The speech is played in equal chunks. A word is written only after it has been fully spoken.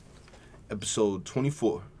Episode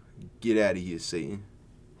 24. Get out of here, Satan.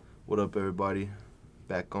 What up, everybody?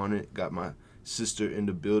 Back on it. Got my sister in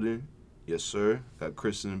the building. Yes, sir. Got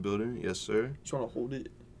Chris in the building. Yes, sir. You want to hold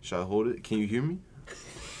it? Should I hold it? Can you hear me?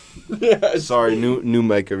 Yeah. Sorry, new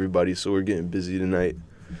mic, everybody. So we're getting busy tonight.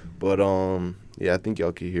 But, yeah, I think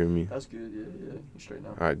y'all can hear me. That's good. Yeah. You're straight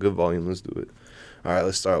now. All right, good volume. Let's do it. All right,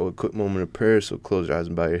 let's start with a quick moment of prayer. So close your eyes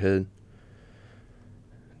and bow your head.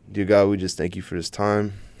 Dear God, we just thank you for this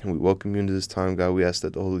time, and we welcome you into this time. God, we ask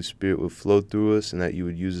that the Holy Spirit would flow through us and that you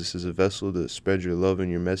would use us as a vessel to spread your love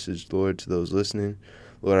and your message, Lord, to those listening.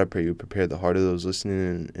 Lord, I pray you would prepare the heart of those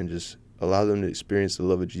listening and just allow them to experience the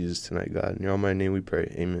love of Jesus tonight, God. In your almighty name we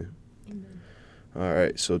pray. Amen. Amen. All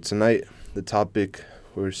right, so tonight the topic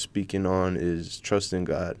we're speaking on is trusting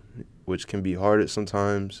God, which can be hard at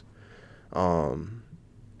sometimes.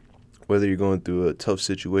 Whether you're going through a tough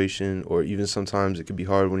situation or even sometimes it can be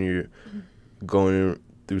hard when you're going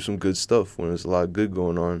through some good stuff, when there's a lot of good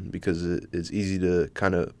going on, because it's easy to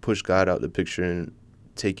kind of push God out the picture and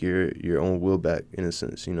take your own will back, in a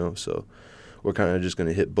sense, you know. So we're kind of just going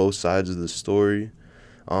to hit both sides of the story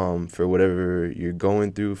for whatever you're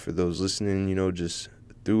going through. For those listening, you know, just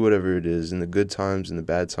through whatever it is, in the good times and the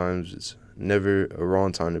bad times, it's never a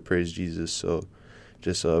wrong time to praise Jesus. So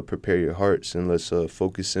just prepare your hearts and let's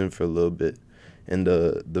focus in for a little bit. And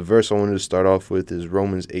the verse I wanted to start off with is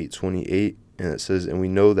Romans 8:28, and it says, "And we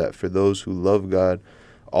know that for those who love God,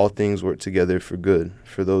 all things work together for good,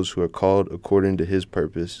 for those who are called according to his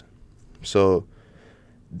purpose." So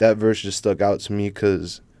that verse just stuck out to me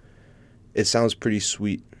because it sounds pretty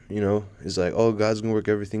sweet, you know? It's like, oh, God's going to work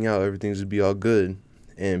everything out. Everything's going to be all good.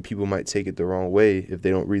 And people might take it the wrong way if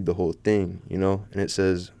they don't read the whole thing, you know? And it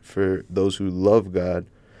says, for those who love God,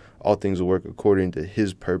 all things will work according to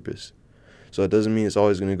his purpose. So it doesn't mean it's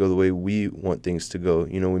always going to go the way we want things to go.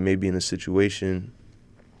 You know, we may be in a situation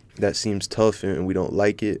that seems tough and we don't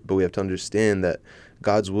like it, but we have to understand that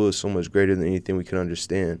God's will is so much greater than anything we can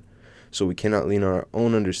understand. So we cannot lean on our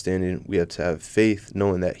own understanding. We have to have faith,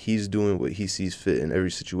 knowing that he's doing what he sees fit in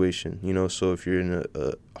every situation, you know. So if you're in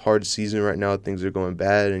a hard season right now, things are going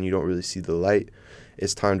bad and you don't really see the light,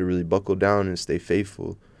 it's time to really buckle down and stay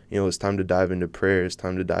faithful. You know, it's time to dive into prayer. It's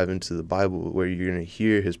time to dive into the Bible, where you're going to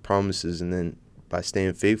hear his promises, and then by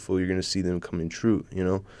staying faithful, you're going to see them coming true, you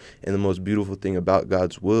know. And the most beautiful thing about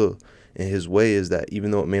God's will and his way is that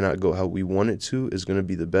even though it may not go how we want it to, it's going to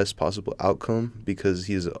be the best possible outcome, because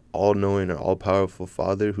he is an all-knowing and all-powerful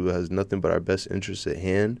Father who has nothing but our best interests at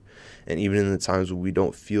hand. And even in the times when we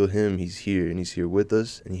don't feel him, he's here, and he's here with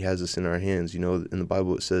us, and he has us in our hands. You know, in the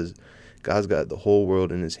Bible it says God's got the whole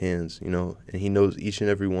world in his hands, you know, and he knows each and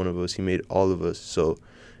every one of us. He made all of us. So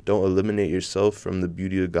don't eliminate yourself from the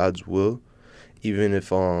beauty of God's will, even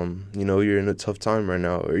if you know, you're in a tough time right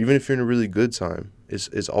now, or even if you're in a really good time.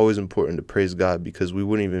 It's always important to praise God, because we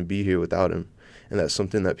wouldn't even be here without him. And that's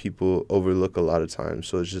something that people overlook a lot of times.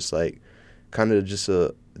 So it's just like kind of just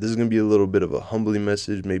this is going to be a little bit of a humbling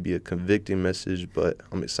message, maybe a convicting message, but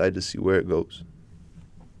I'm excited to see where it goes.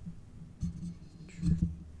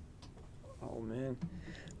 Oh man,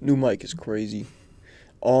 new mic is crazy.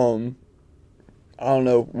 I don't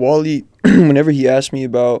know. Wally, whenever he asked me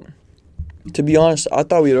about, to be honest, I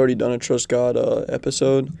thought we had already done a Trust God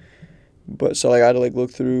episode. But so like I had to like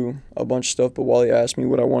look through a bunch of stuff, but Wally asked me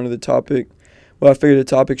what I wanted what I figured the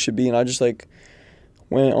topic should be, and I just like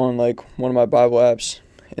went on like one of my Bible apps,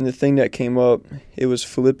 and the thing that came up, it was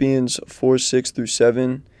Philippians 4:6-7,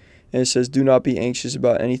 and it says, "Do not be anxious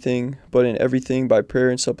about anything, but in everything by prayer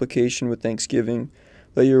and supplication with thanksgiving,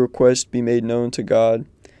 let your requests be made known to God,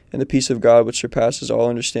 and the peace of God which surpasses all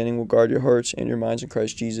understanding will guard your hearts and your minds in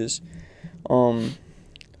Christ Jesus."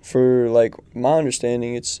 For like my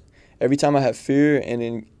understanding, it's every time I have fear and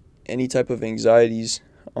in any type of anxieties,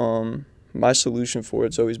 my solution for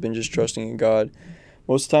it's always been just trusting in God.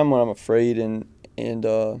 Most of the time when I'm afraid and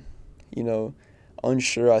you know,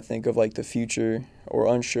 unsure, I think of like the future, or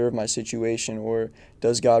unsure of my situation, or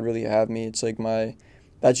does God really have me? It's like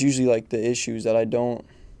that's usually like the issues, that I don't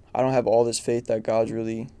have all this faith that God's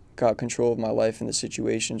really got control of my life and the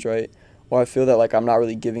situations, right? Or I feel that like I'm not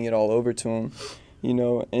really giving it all over to him, you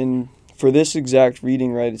know. And for this exact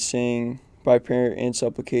reading, right, it's saying by prayer and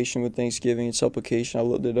supplication with thanksgiving and supplication, I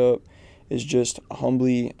looked it up, is just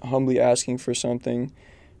humbly asking for something,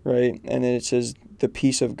 right? And then it says the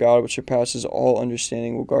peace of God which surpasses all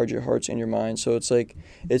understanding will guard your hearts and your minds. So it's like,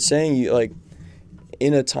 it's saying you like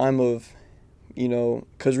in a time of, you know,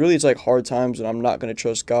 because really it's like hard times when I'm not going to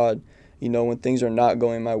trust God, you know, when things are not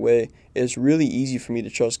going my way. It's really easy for me to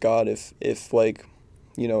trust God if like,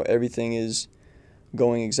 you know, everything is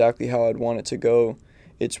going exactly how I'd want it to go.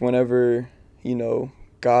 It's whenever, you know,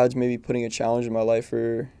 God's maybe putting a challenge in my life,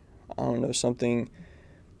 or I don't know, something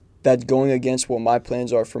that's going against what my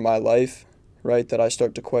plans are for my life, right, that I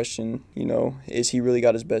start to question, is he really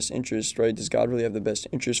got his best interest, right? Does God really have the best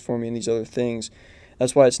interest for me in these other things?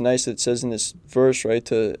 That's why it's nice that it says in this verse, right,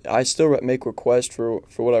 I still make requests for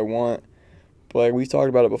what I want. But like we've talked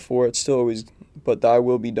about it before, it's still always, but thy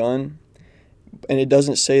will be done. And it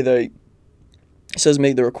doesn't say that, it says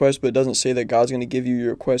make the request, but it doesn't say that God's going to give you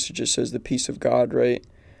your request. It just says the peace of God, right,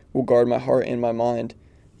 will guard my heart and my mind,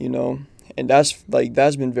 And that's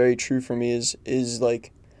been very true for me is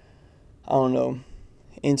like, I don't know,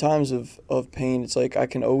 in times of pain, it's like I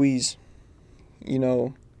can always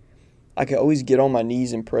get on my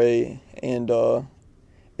knees and pray, and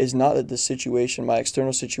it's not that the situation, my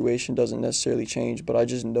external situation doesn't necessarily change, but I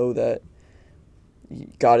just know that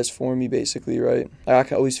God is for me, basically, right? I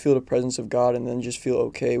can always feel the presence of God and then just feel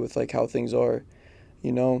okay with like how things are,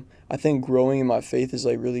 I think growing in my faith has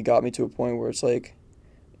like really got me to a point where it's like,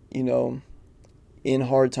 in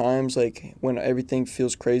hard times, like when everything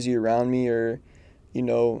feels crazy around me, or it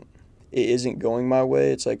isn't going my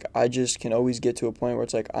way, it's like I just can always get to a point where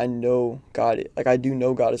it's like I know God, like I do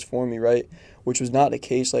know God is for me, right? Which was not the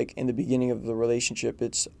case like in the beginning of the relationship.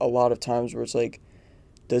 It's a lot of times where it's like,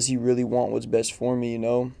 does he really want what's best for me,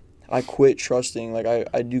 I quit trusting, like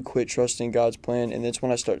I do quit trusting God's plan, and it's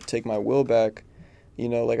when I start to take my will back,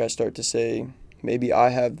 like I start to say, maybe I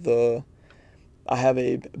have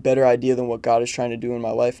a better idea than what God is trying to do in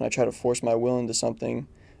my life, and I try to force my will into something,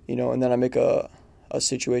 and then I make a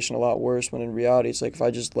situation a lot worse, when in reality it's like if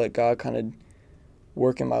I just let God kind of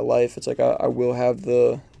work in my life, it's like I will have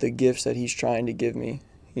the gifts that he's trying to give me,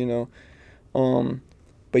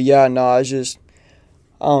 but yeah, no,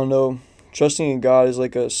 I don't know, trusting in God is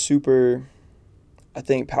like a super, I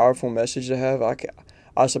think, powerful message to have. I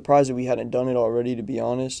was surprised that we hadn't done it already, to be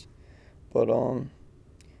honest, but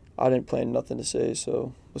I didn't plan nothing to say,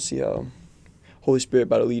 so we'll see how Holy Spirit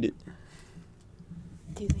about to lead it.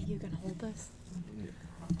 Do you think you can hold this?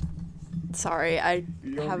 Sorry, I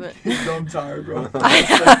haven't. I'm tired, bro.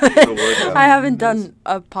 I haven't done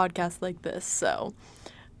a podcast like this, so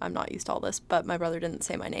I'm not used to all this. But my brother didn't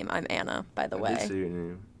say my name. I'm Anna, by the way. I did say your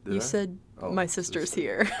name. Did you I? said my sister's sister.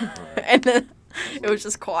 here, Right. and then it was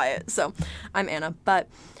just quiet. So I'm Anna. But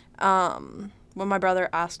when my brother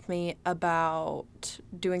asked me about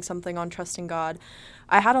doing something on trusting God,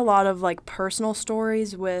 I had a lot of like personal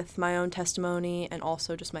stories with my own testimony, and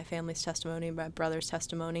also just my family's testimony, my brother's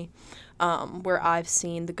testimony, where I've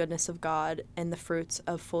seen the goodness of God and the fruits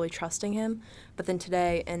of fully trusting him. But then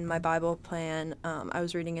today in my Bible plan, I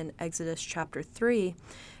was reading in Exodus chapter 3,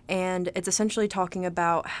 and it's essentially talking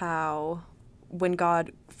about how when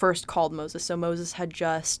God first called Moses, so Moses had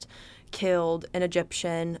just killed an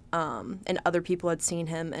Egyptian, and other people had seen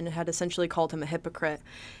him and had essentially called him a hypocrite.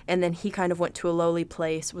 And then he kind of went to a lowly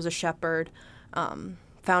place, was a shepherd,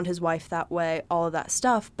 found his wife that way, all of that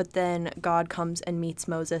stuff. But then God comes and meets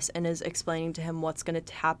Moses and is explaining to him what's going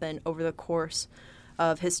to happen over the course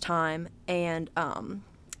of his time. And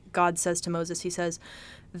God says to Moses, he says,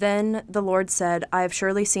 "Then the Lord said, I have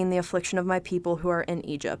surely seen the affliction of my people who are in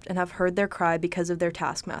Egypt, and have heard their cry because of their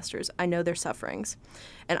taskmasters. I know their sufferings.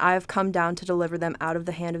 And I have come down to deliver them out of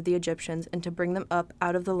the hand of the Egyptians, and to bring them up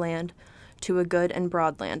out of the land to a good and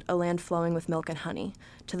broad land, a land flowing with milk and honey,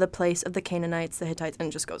 to the place of the Canaanites, the Hittites," and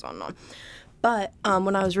it just goes on and on. But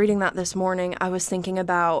when I was reading that this morning, I was thinking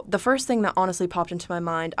about the first thing that honestly popped into my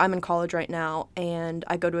mind. I'm in college right now, and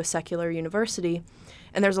I go to a secular university,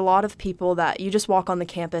 and there's a lot of people that you just walk on the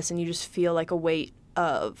campus and you just feel like a weight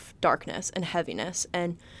of darkness and heaviness.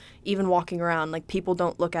 And even walking around, like, people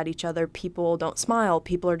don't look at each other, people don't smile,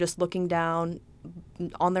 people are just looking down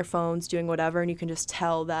on their phones, doing whatever, and you can just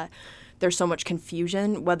tell that there's so much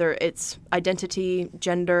confusion, whether it's identity,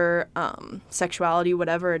 gender, sexuality,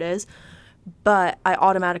 whatever it is. But I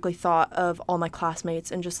automatically thought of all my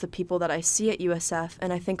classmates and just the people that I see at USF,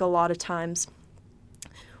 and I think a lot of times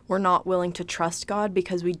we're not willing to trust God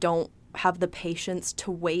because we don't have the patience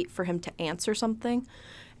to wait for him to answer something.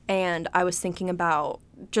 And I was thinking about,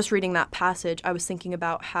 just reading that passage, I was thinking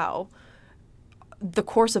about how the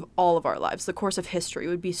course of all of our lives, the course of history,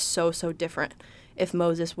 would be so, so different if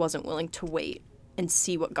Moses wasn't willing to wait and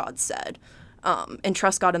see what God said, and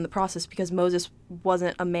trust God in the process, because Moses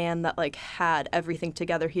wasn't a man that like had everything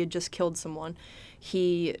together. He had just killed someone.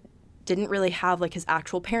 He didn't really have like his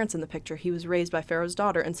actual parents in the picture. He was raised by Pharaoh's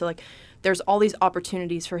daughter. And so like there's all these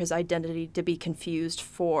opportunities for his identity to be confused,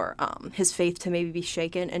 for his faith to maybe be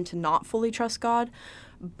shaken and to not fully trust God.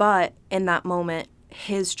 But in that moment,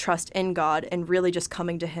 his trust in God and really just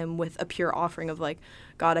coming to him with a pure offering of like,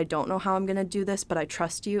 God, I don't know how I'm going to do this, but I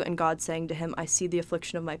trust you. And God saying to him, I see the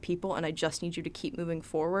affliction of my people and I just need you to keep moving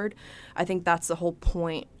forward. I think that's the whole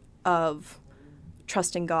point of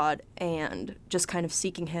trusting God and just kind of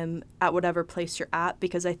seeking him at whatever place you're at,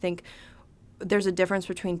 because I think there's a difference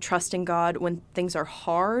between trusting God when things are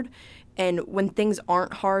hard and when things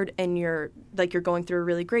aren't hard and you're going through a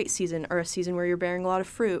really great season or a season where you're bearing a lot of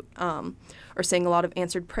fruit, or saying a lot of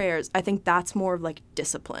answered prayers. I think that's more of like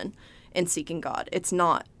discipline in seeking God. It's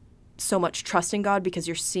not so much trusting God because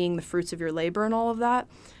you're seeing the fruits of your labor and all of that.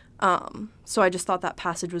 So I just thought that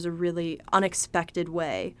passage was a really unexpected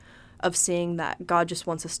way of seeing that God just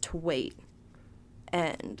wants us to wait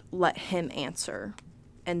and let him answer.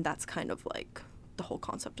 And that's kind of like the whole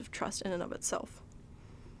concept of trust in and of itself.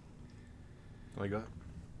 Like that.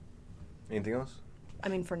 Anything else? I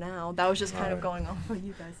mean, for now, that was just kind of going on what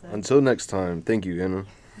you guys said. Until next time, thank you, Anna.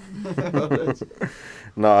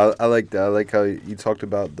 No, I like that. I like how you talked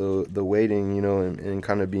about the waiting, you know, and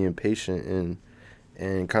kind of being patient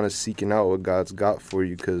and kind of seeking out what God's got for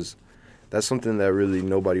you, because that's something that really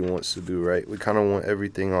nobody wants to do, right? We kind of want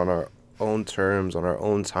everything on our own terms, on our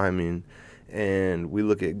own timing, and we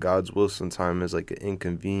look at God's will sometimes as like an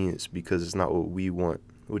inconvenience because it's not what we want,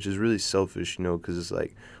 which is really selfish, you know, because it's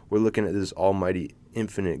like we're looking at this almighty,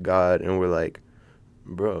 infinite God, and we're like,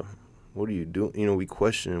 bro, what are you doing? You know, we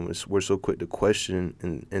question. We're so quick to question,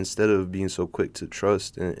 and instead of being so quick to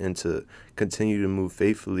trust and to continue to move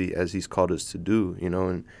faithfully as he's called us to do, you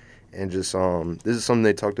know, and just this is something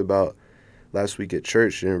they talked about last week at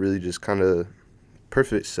church, and it really just kind of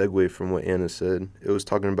perfect segue from what Anna said. It was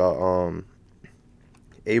talking about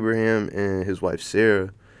Abraham and his wife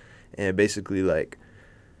Sarah, and basically like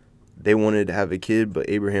they wanted to have a kid, but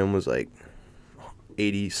Abraham was like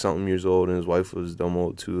 80-something years old, and his wife was dumb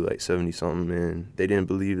old too, like 70-something, and they didn't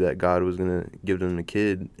believe that God was going to give them a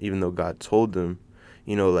kid, even though God told them,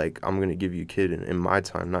 you know, like, I'm going to give you a kid in my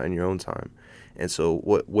time, not in your own time. And so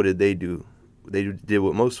what did they do? They did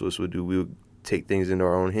what most of us would do. We would take things into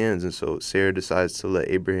our own hands, and so Sarah decides to let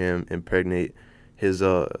Abraham impregnate his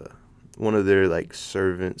one of their, like,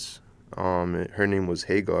 servants. Her name was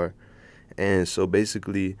Hagar. And so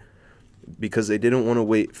basically, because they didn't want to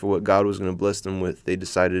wait for what God was going to bless them with, they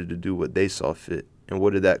decided to do what they saw fit. And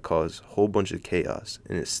what did that cause? A whole bunch of chaos.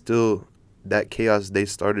 And it's still, that chaos they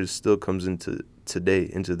started still comes into today,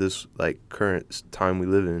 into this like current time we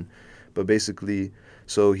live in. But basically,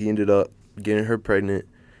 so he ended up getting her pregnant,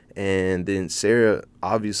 and then Sarah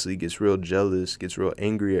obviously gets real jealous, gets real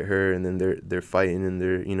angry at her, and then they're fighting, and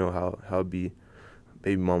they're, you know how it be,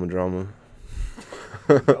 baby mama drama.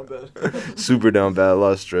 Down bad. Super down bad, a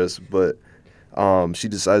lot of stress, but she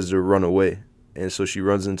decides to run away, and so she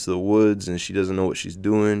runs into the woods, and she doesn't know what she's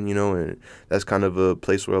doing, you know, and that's kind of a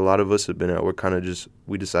place where a lot of us have been at. We're kind of just,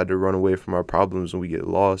 we decide to run away from our problems, and we get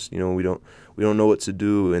lost, you know, we don't know what to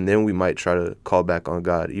do, and then we might try to call back on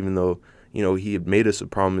God, even though, you know, he had made us a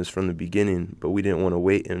promise from the beginning, but we didn't want to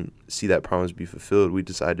wait and see that promise be fulfilled. We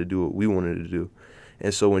decided to do what we wanted to do.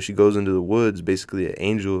 And so when she goes into the woods, basically an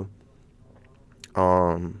angel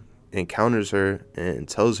encounters her and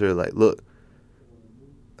tells her, like, look,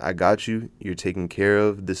 I got you, you're taken care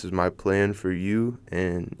of, this is my plan for you,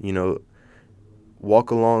 and, you know,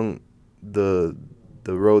 walk along the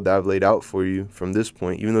road that I've laid out for you from this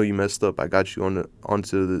point. Even though you messed up, I got you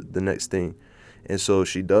onto the next thing. And so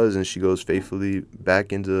she does, and she goes faithfully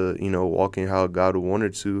back into, you know, walking how God would want her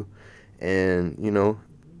to, and, you know,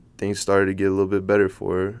 things started to get a little bit better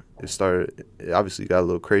for her. It obviously got a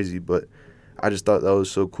little crazy, but I just thought that was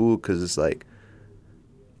so cool, because it's like,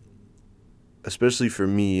 especially for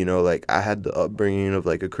me, you know, like I had the upbringing of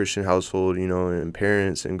like a Christian household, you know, and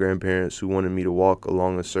parents and grandparents who wanted me to walk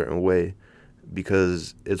along a certain way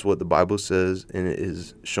because it's what the Bible says, and it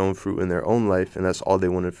is shown fruit in their own life, and that's all they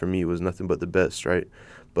wanted from me was nothing but the best, right?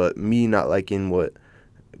 But me not liking what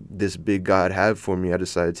this big God had for me, I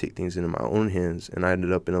decided to take things into my own hands, and I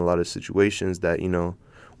ended up in a lot of situations that, you know,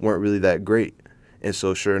 weren't really that great. And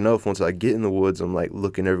so sure enough, once I get in the woods, I'm like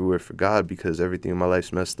looking everywhere for God because everything in my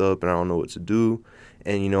life's messed up and I don't know what to do.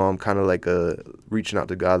 And, you know, I'm kind of like reaching out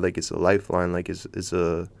to God like it's a lifeline, like it's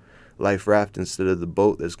a life raft instead of the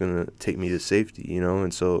boat that's going to take me to safety, you know.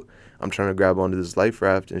 And so I'm trying to grab onto this life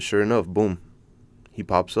raft, and sure enough, boom, he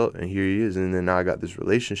pops up, and here he is. And then now I got this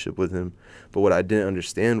relationship with him. But what I didn't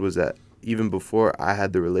understand was that even before I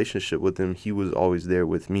had the relationship with him, he was always there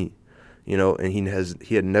with me. You know, and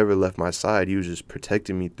he had never left my side. He was just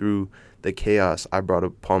protecting me through the chaos I brought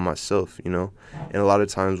upon myself, you know. And a lot of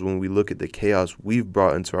times when we look at the chaos we've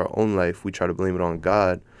brought into our own life, we try to blame it on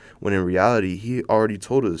God, when in reality, he already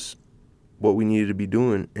told us what we needed to be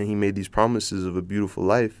doing, and he made these promises of a beautiful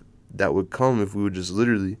life that would come if we would just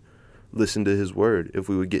literally listen to his word, if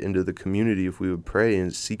we would get into the community, if we would pray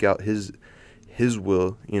and seek out his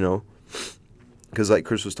will, because like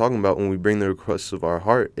Chris was talking about, when we bring the requests of our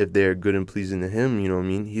heart, if they're good and pleasing to him,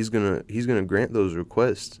 he's gonna grant those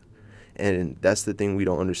requests. And that's the thing we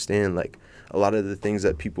don't understand. Like, a lot of the things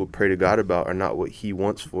that people pray to God about are not what he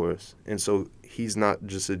wants for us. And so he's not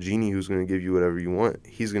just a genie who's going to give you whatever you want.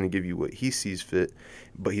 He's going to give you what he sees fit,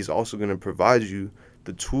 but he's also going to provide you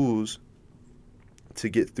the tools to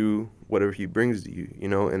get through whatever he brings to you,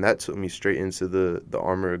 and that took me straight into the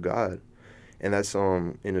armor of God. And that's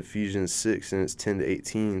in Ephesians 6, and it's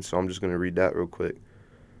 10-18, so I'm just going to read that real quick.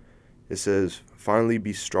 It says, "Finally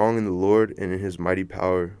be strong in the Lord and in his mighty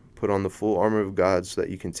power. Put on the full armor of God so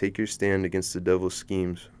that you can take your stand against the devil's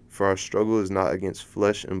schemes. For our struggle is not against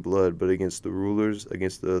flesh and blood, but against the rulers,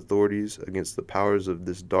 against the authorities, against the powers of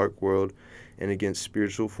this dark world, and against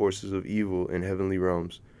spiritual forces of evil in heavenly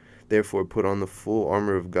realms. Therefore put on the full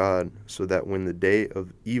armor of God, so that when the day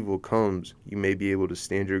of evil comes, you may be able to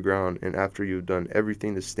stand your ground, and after you have done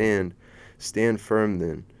everything to stand, stand firm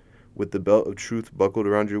then, with the belt of truth buckled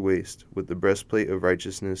around your waist, with the breastplate of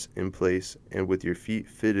righteousness in place, and with your feet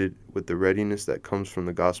fitted with the readiness that comes from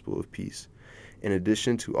the gospel of peace. In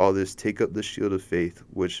addition to all this, take up the shield of faith,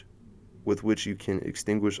 with which you can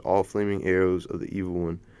extinguish all flaming arrows of the evil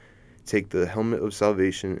one. Take the helmet of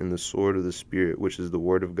salvation and the sword of the Spirit, which is the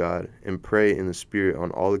word of God, and pray in the Spirit on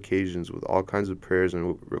all occasions with all kinds of prayers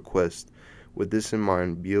and requests. With this in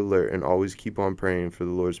mind, be alert and always keep on praying for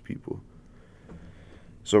the Lord's people."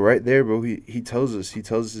 So right there, bro, he tells us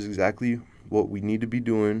exactly what we need to be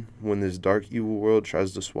doing when this dark, evil world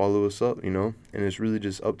tries to swallow us up, and it's really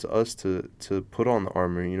just up to us to put on the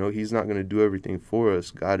armor. He's not going to do everything for us.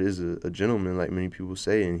 God is a gentleman, like many people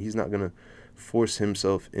say, and he's not going to force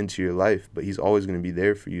himself into your life, but he's always going to be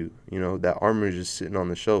there for you. That armor is just sitting on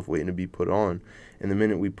the shelf waiting to be put on, and the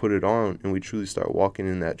minute we put it on and we truly start walking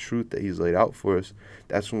in that truth that he's laid out for us,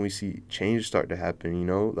 that's when we see change start to happen.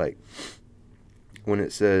 Like when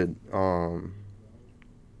it said, well,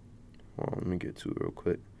 let me get to it real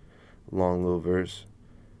quick. Long little verse.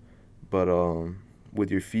 But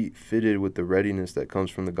with your feet fitted with the readiness that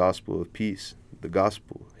comes from the gospel of peace. The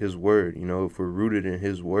gospel, his word. If we're rooted in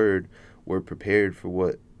his word, we're prepared for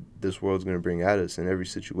what this world's going to bring at us. In every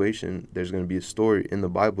situation, there's going to be a story in the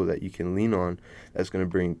Bible that you can lean on that's going to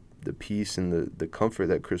bring the peace and the comfort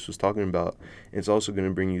that Chris was talking about. And it's also going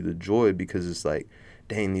to bring you the joy, because it's like,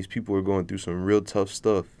 dang, these people are going through some real tough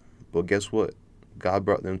stuff. But guess what? God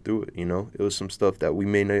brought them through it. It was some stuff that we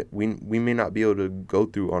may not be able to go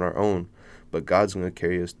through on our own, but God's going to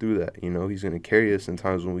carry us through that. He's going to carry us in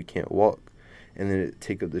times when we can't walk. And then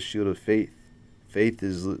take up the shield of faith. Faith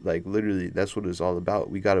is like literally, that's what it's all about.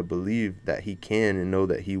 We got to believe that he can and know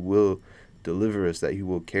that he will deliver us, that he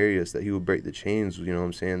will carry us, that he will break the chains. You know what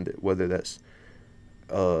I'm saying? That whether that's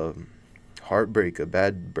heartbreak, a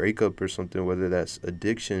bad breakup or something, whether that's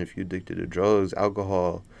addiction, if you're addicted to drugs,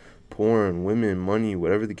 alcohol, porn, women, money,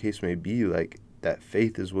 whatever the case may be, like that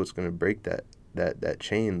faith is what's going to break that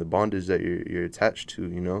chain, the bondage that you're attached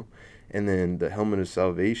to, And then the helmet of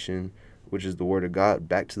salvation, which is the word of God,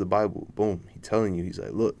 back to the Bible. Boom. He's telling you, he's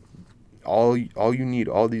like, look, all you need,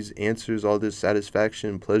 all these answers, all this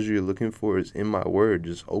satisfaction, pleasure you're looking for is in my word.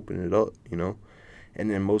 Just open it up, And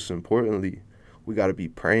then most importantly, we got to be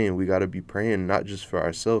praying. We got to be praying not just for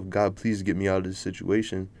ourselves. God, please get me out of this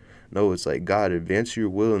situation. No, it's like, God, advance your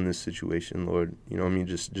will in this situation, Lord.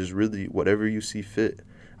 Just really whatever you see fit.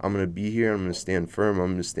 I'm going to be here. I'm going to stand firm.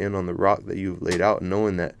 I'm going to stand on the rock that you've laid out,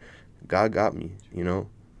 knowing that God got me,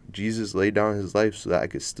 Jesus laid down his life so that I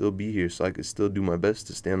could still be here, so I could still do my best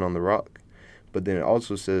to stand on the rock. But then it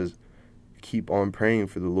also says, keep on praying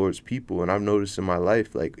for the Lord's people. And I've noticed in my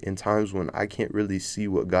life, like in times when I can't really see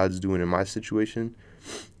what God's doing in my situation,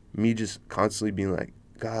 me just constantly being like,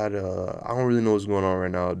 God, I don't really know what's going on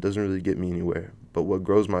right now. It doesn't really get me anywhere. But what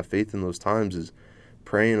grows my faith in those times is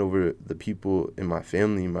praying over the people in my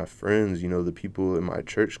family, my friends, the people in my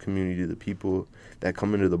church community, the people that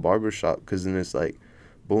come into the barbershop. Because then it's like,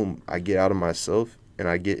 boom, I get out of myself and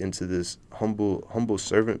I get into this humble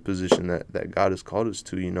servant position that God has called us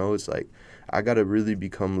to. It's like I got to really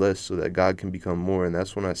become less so that God can become more. And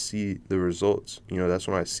that's when I see the results. That's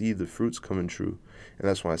when I see the fruits coming true. And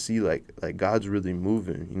that's when I see like God's really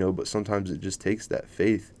moving, but sometimes it just takes that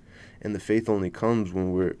faith. And the faith only comes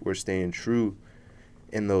when we're staying true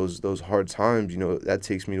in those hard times. That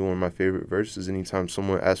takes me to one of my favorite verses. Anytime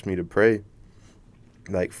someone asks me to pray,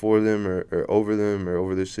 like for them or over them or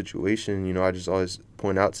over their situation, I just always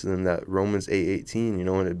point out to them that Romans 8:18,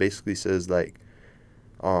 and it basically says like,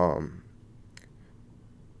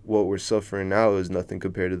 what we're suffering now is nothing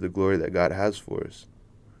compared to the glory that God has for us.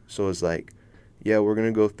 So it's like, yeah, we're going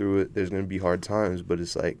to go through it. There's going to be hard times, but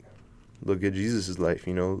it's like, look at Jesus' life,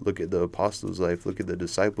 you know, look at the apostles' life, look at the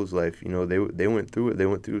disciples' life. You know, they went through it. They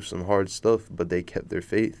went through some hard stuff, but they kept their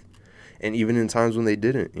faith. And even in times when they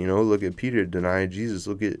didn't, you know, look at Peter denying Jesus.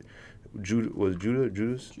 Look at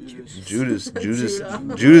Judas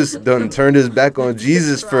done turned his back on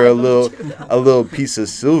Jesus for a little piece of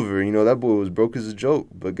silver. You know, that boy was broke as a joke.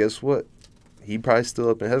 But guess what? He probably still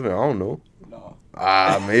up in heaven. I don't know. No.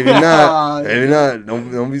 Maybe not. Maybe not.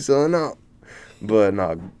 Don't be selling out. But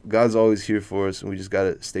nah, God's always here for us, and we just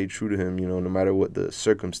gotta stay true to Him. You know, no matter what the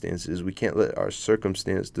circumstances, we can't let our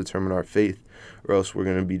circumstance determine our faith, or else we're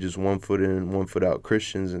gonna be just 1 foot in, 1 foot out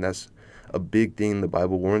Christians, and that's a big thing the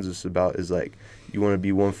Bible warns us about. Is like, you want to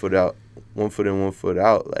be 1 foot out, 1 foot in, 1 foot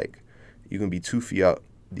out. Like, you can be 2 feet out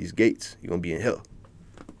these gates. You're gonna be in hell.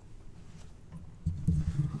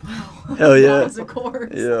 Wow. Hell yeah. That was a chorus.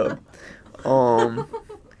 Yeah.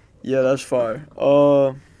 Yeah, that's fire.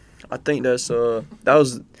 I think that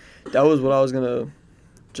was what I was gonna,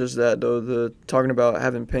 just that though, the talking about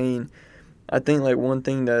having pain. I think like one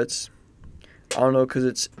thing that's, I don't know,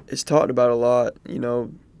 because it's talked about a lot, you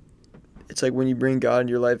know. It's like when you bring God in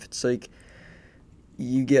your life, it's like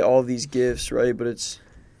you get all these gifts, right? But it's,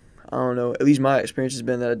 I don't know, at least my experience has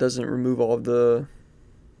been that it doesn't remove all the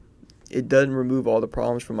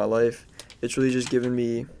problems from my life. It's really just given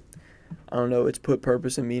me, I don't know, it's put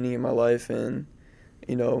purpose and meaning in my life, and,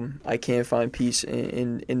 you know, I can find peace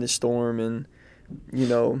in the storm, and, you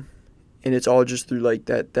know, and it's all just through like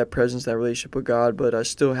that presence, that relationship with God. But I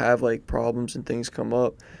still have like problems and things come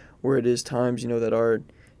up where it is times, you know, that are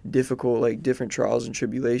difficult, like different trials and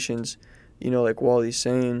tribulations, you know, like Wally's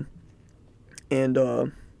saying. And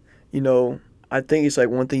you know, I think it's like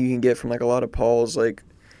one thing you can get from like a lot of Paul's like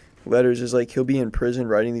letters is like he'll be in prison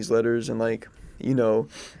writing these letters, and like, you know,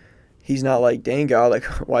 he's not like, dang God, like,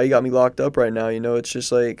 why you got me locked up right now? You know, it's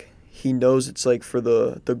just like he knows it's like for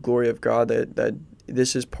the glory of God, that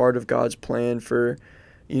this is part of God's plan for,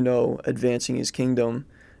 you know, advancing his kingdom,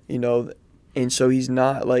 you know. And so he's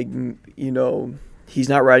not like, you know, he's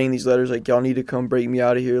not writing these letters like, y'all need to come break me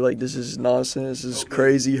out of here, like this is nonsense, this is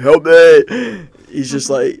crazy, help me. He's just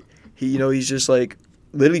like, he's just like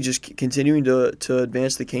literally just continuing to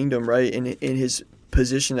advance the kingdom, right, in his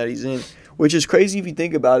position that he's in, which is crazy if you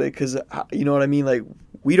think about it, because, you know what I mean, like,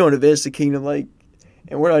 we don't advance the kingdom, like,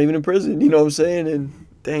 and we're not even in prison, you know what I'm saying? And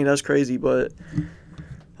dang, that's crazy. But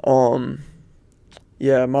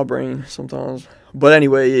yeah, my brain sometimes. But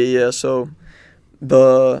anyway, yeah, so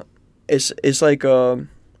it's like for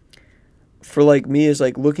like me, it's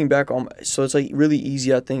like looking back on, so it's like really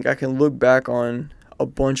easy. I think I can look back on a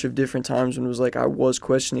bunch of different times when it was like I was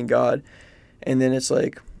questioning God, and then it's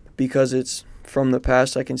like, because it's from the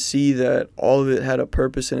past, I can see that all of it had a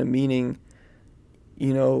purpose and a meaning,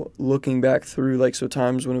 you know, looking back through, like, so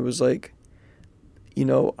times when it was like, you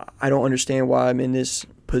know, I don't understand why I'm in this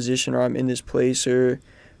position, or I'm in this place, or,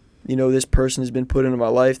 you know, this person has been put into my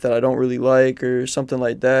life that I don't really like, or something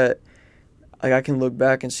like that. Like, I can look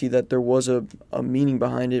back and see that there was a meaning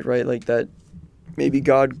behind it, right? Like, that maybe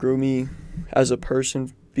God grew me as a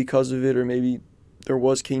person because of it, or maybe there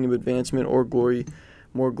was kingdom advancement or glory,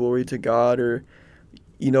 more glory to God, or,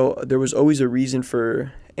 you know, there was always a reason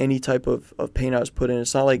for any type of pain I was put in.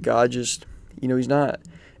 It's not like God just, you know,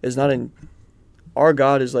 our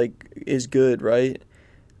God is like, is good, right?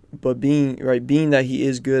 But being that he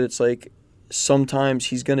is good, it's like sometimes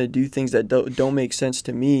he's going to do things that don't make sense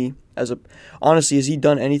to me. Honestly, has he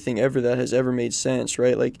done anything ever that has ever made sense,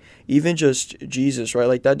 right? Like, even just Jesus, right?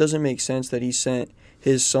 Like, that doesn't make sense that he sent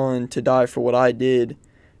his son to die for what I did,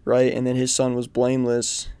 right? And then his son was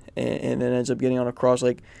blameless, and then ends up getting on a cross.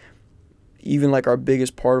 Like, even like our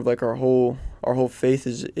biggest part of like our whole faith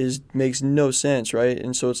is makes no sense, right?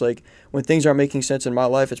 And so it's like, when things aren't making sense in my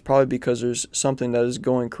life, it's probably because there's something that is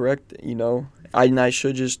going correct, you know. I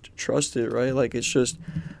should just trust it, right? Like, it's just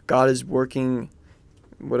God is working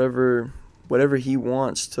whatever he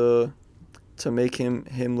wants to make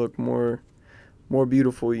him look more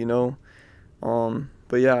beautiful, you know.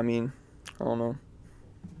 But yeah, I mean, I don't know.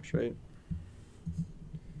 Straight.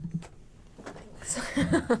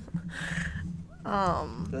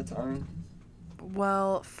 That time.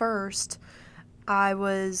 Well, first, I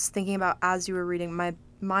was thinking about, as you were reading, my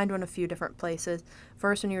mind went a few different places.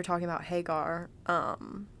 First, when you were talking about Hagar,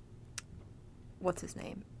 what's his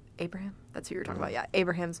name? Abraham? That's who you were talking about. Yeah,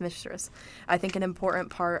 Abraham's mistress. I think an important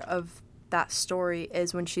part of that story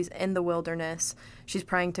is when she's in the wilderness, she's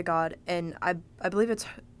praying to God, and I believe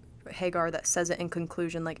Hagar that says it in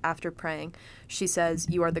conclusion, like after praying, she says,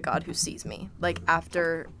 "You are the God who sees me." Like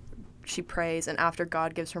after she prays and after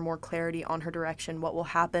God gives her more clarity on her direction, what will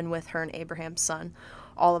happen with her and Abraham's son,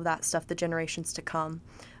 all of that stuff, the generations to come.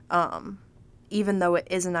 Even though it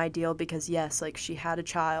isn't ideal because, yes, like she had a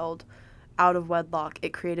child out of wedlock,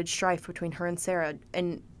 it created strife between her and Sarah.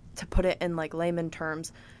 And to put it in like layman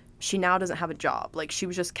terms, she now doesn't have a job. Like she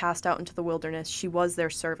was just cast out into the wilderness. She was their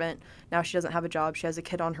servant. Now she doesn't have a job. She has a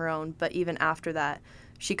kid on her own. But even after that,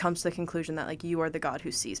 she comes to the conclusion that like, you are the God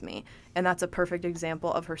who sees me. And that's a perfect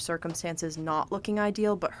example of her circumstances not looking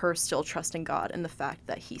ideal, but her still trusting God and the fact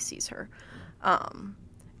that he sees her. And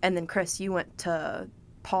then Chris, you went to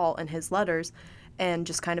Paul and his letters and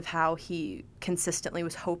just kind of how he consistently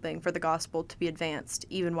was hoping for the gospel to be advanced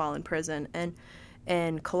even while in prison. And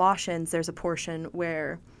in Colossians, there's a portion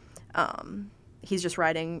where he's just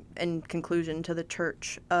writing in conclusion to the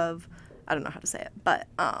church of, I don't know how to say it, but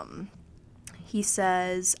he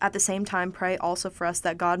says, "At the same time, pray also for us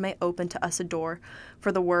that God may open to us a door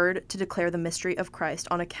for the word to declare the mystery of Christ,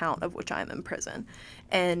 on account of which I am in prison."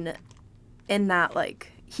 And in that,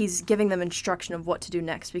 like, he's giving them instruction of what to do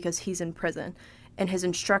next because he's in prison. And his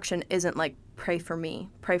instruction isn't like, pray for me,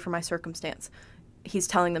 pray for my circumstance. He's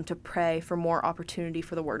telling them to pray for more opportunity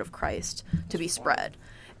for the word of Christ to be spread.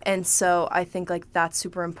 And so I think like that's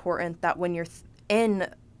super important, that when you're in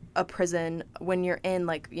a prison, when you're in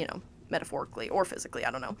like, you know, metaphorically or physically,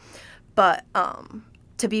 I don't know, but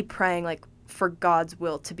to be praying like for God's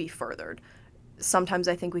will to be furthered. Sometimes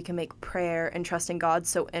I think we can make prayer and trusting God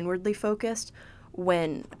so inwardly focused,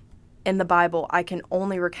 when in the Bible I can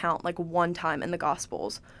only recount like one time in the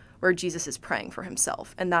Gospels where Jesus is praying for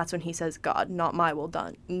himself, and that's when he says, "God, not my will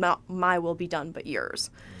be done, but yours."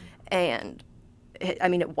 And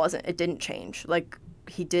it didn't change. Like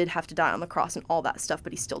he did have to die on the cross and all that stuff,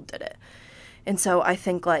 but he still did it. And so I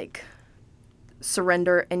think like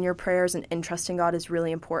surrender in your prayers and in trusting God is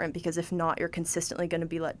really important, because if not, you're consistently going to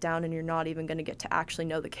be let down and you're not even going to get to actually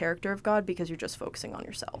know the character of God because you're just focusing on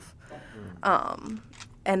yourself.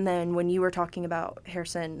 And then when you were talking about,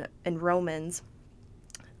 Harrison, in Romans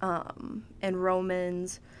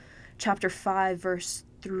chapter 5, verse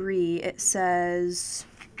 3, it says,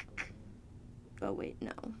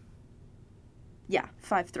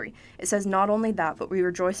 5:3. It says, "Not only that, but we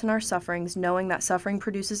rejoice in our sufferings, knowing that suffering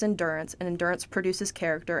produces endurance, and endurance produces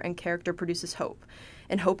character, and character produces hope.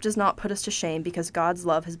 And hope does not put us to shame, because God's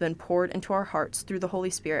love has been poured into our hearts through the Holy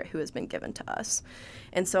Spirit who has been given to us."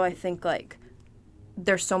 And so I think like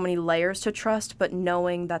there's so many layers to trust, but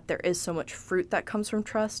knowing that there is so much fruit that comes from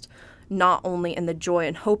trust, not only in the joy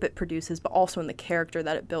and hope it produces, but also in the character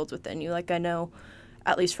that it builds within you. Like I know,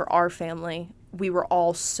 at least for our family, we were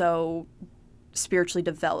all so spiritually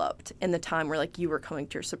developed in the time where like you were coming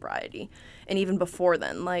to your sobriety. And even before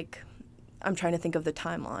then, like I'm trying to think of the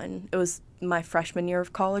timeline. It was my freshman year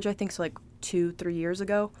of college, I think, so like 2-3 years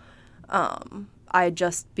ago. I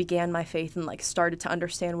just began my faith and like started to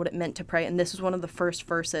understand what it meant to pray. And this was one of the first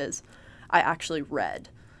verses I actually read.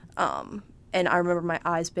 And I remember my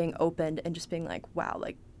eyes being opened and just being like, wow,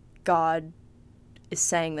 like God is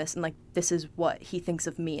saying this, and like this is what he thinks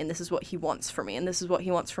of me, and this is what he wants for me, and this is what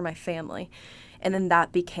he wants for my family. And then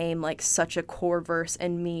that became like such a core verse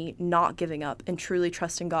in me not giving up and truly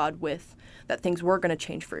trusting God with that things were going to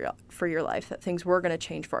change for your life, that things were going to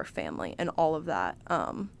change for our family and all of that.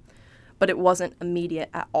 But it wasn't immediate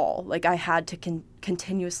at all. Like I had to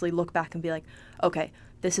continuously look back and be like, okay,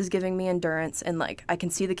 this is giving me endurance, and like I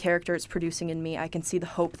can see the character it's producing in me. I can see the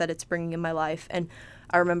hope that it's bringing in my life. And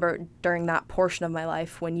I remember during that portion of my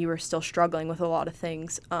life when you were still struggling with a lot of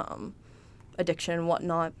things, addiction and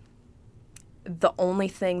whatnot, the only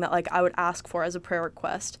thing that like I would ask for as a prayer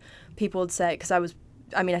request, people would say, because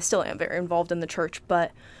I still am very involved in the church,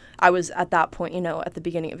 but I was at that point, you know, at the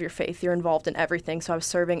beginning of your faith, you're involved in everything. So I was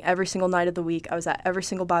serving every single night of the week. I was at every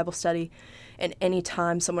single Bible study. And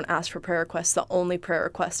anytime someone asked for prayer requests, the only prayer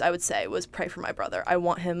request I would say was, pray for my brother. I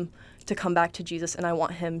want him to come back to Jesus, and I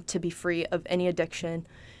want him to be free of any addiction,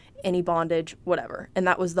 any bondage, whatever. And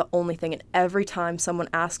that was the only thing. And every time someone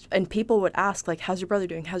asked, and people would ask, like, how's your brother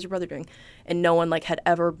doing? How's your brother doing? And no one like had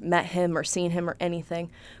ever met him or seen him or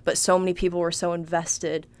anything. But so many people were so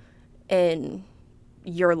invested in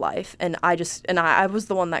your life. And I was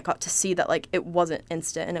the one that got to see that like it wasn't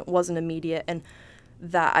instant and it wasn't immediate, and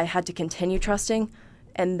that I had to continue trusting.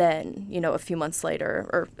 And then, you know, a few months later,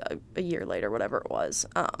 or a year later, whatever it was,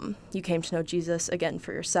 you came to know Jesus again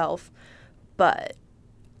for yourself. But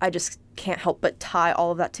I just can't help but tie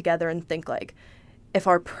all of that together and think like, if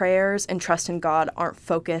our prayers and trust in God aren't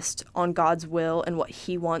focused on God's will and what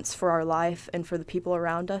he wants for our life and for the people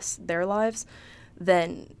around us, their lives,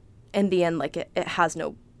 then in the end, like, it has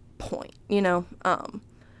no point, you know?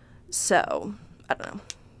 So, I don't know.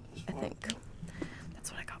 I think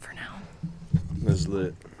that's what I got for now. That's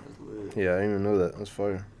lit. Yeah, I didn't even know that. That's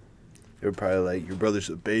fire. They were probably like, your brother's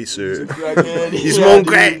a baser. He's smoking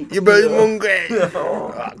crack. Your brother's smoking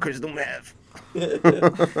crack. Crystal meth.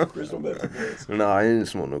 Crystal meth. No, I didn't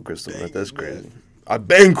smoke no crystal meth. That's crazy. I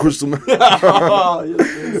bang crystal meth.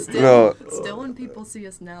 Still, when people see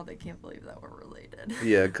us now, they can't believe that we're related.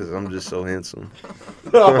 Yeah, because I'm just so handsome.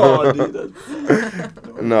 Oh, dude,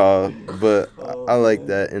 No, but I like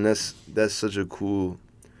that. And that's such a cool,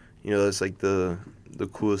 that's like the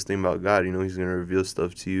coolest thing about God. He's going to reveal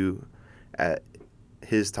stuff to you at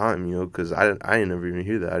his time, because I didn't never even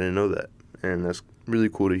hear that. I didn't know that. And that's really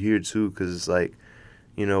cool to hear, too, because it's like,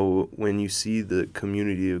 when you see the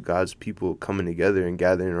community of God's people coming together and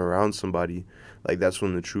gathering around somebody, like, that's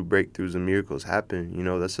when the true breakthroughs and miracles happen.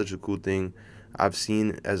 That's such a cool thing I've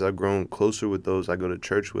seen as I've grown closer with those I go to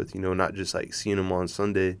church with, not just, like, seeing them on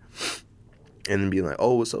Sunday and then being like,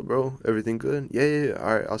 oh, what's up, bro? Everything good? Yeah.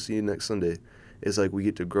 All right, I'll see you next Sunday. It's like we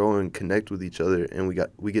get to grow and connect with each other, and we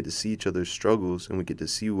get to see each other's struggles, and we get to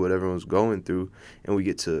see what everyone's going through, and we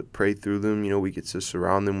get to pray through them. We get to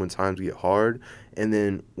surround them when times get hard, and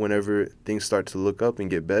then whenever things start to look up and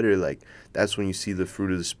get better, like, that's when you see the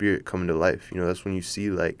fruit of the Spirit come to life. That's when you see,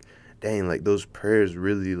 like, dang, like, those prayers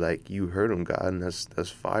really, like, you heard them, God, and that's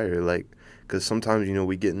fire. Like, because sometimes,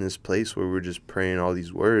 we get in this place where we're just praying all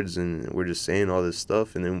these words, and we're just saying all this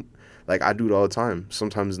stuff, and then, like, I do it all the time.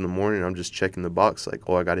 Sometimes in the morning, I'm just checking the box, like,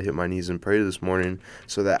 oh, I got to hit my knees and pray this morning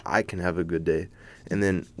so that I can have a good day. And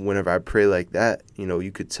then whenever I pray like that,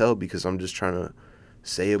 you could tell, because I'm just trying to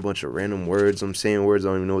say a bunch of random words. I'm saying words I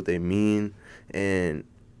don't even know what they mean. And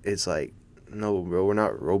it's like, no, bro, we're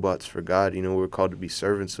not robots for God. We're called to be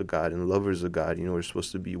servants of God and lovers of God. We're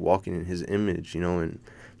supposed to be walking in his image, and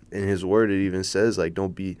in his word, it even says, like,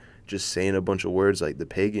 don't be just saying a bunch of words like the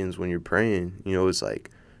pagans when you're praying. It's like,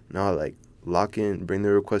 no, like, lock in, bring the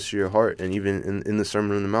request to your heart. And even in the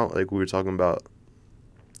Sermon on the Mount, like we were talking about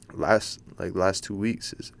last 2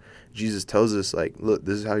 weeks, is Jesus tells us, like, look,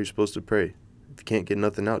 this is how you're supposed to pray. If you can't get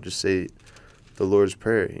nothing out, just say the Lord's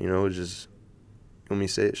Prayer. Just, you want me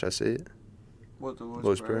to say it? Should I say it? What, the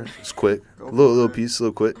Lord's Prayer? It's quick. Little piece,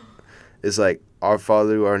 little quick. It's like, our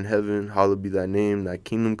Father who art in heaven, hallowed be thy name. Thy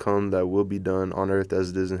kingdom come, thy will be done on earth as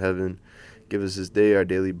it is in heaven. Give us this day our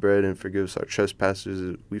daily bread, and forgive us our trespasses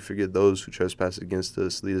as we forgive those who trespass against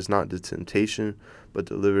us. Lead us not into temptation, but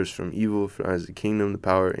deliver us from evil. For thine is the kingdom, the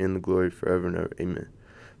power, and the glory forever and ever. Amen.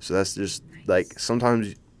 So that's just, like,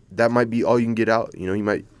 sometimes that might be all you can get out. You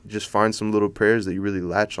might just find some little prayers that you really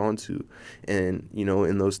latch onto. And,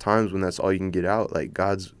 in those times when that's all you can get out, like,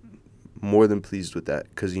 God's more than pleased with that.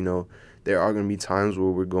 Because, there are going to be times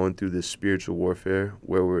where we're going through this spiritual warfare,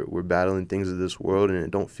 where we're battling things of this world, and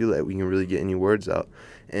it don't feel like we can really get any words out.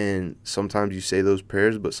 And sometimes you say those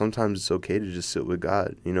prayers, but sometimes it's okay to just sit with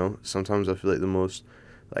God, Sometimes I feel like the most,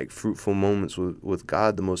 like, fruitful moments with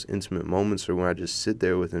God, the most intimate moments, are when I just sit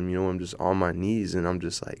there with him, I'm just on my knees, and I'm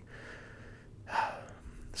just like,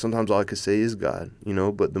 sometimes all I could say is God,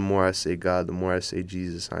 but the more I say God, the more I say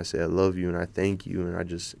Jesus, and I say I love you, and I thank you, and I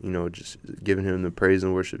just, just giving him the praise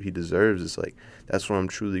and worship he deserves. It's like, that's when I'm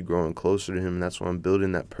truly growing closer to him, and that's when I'm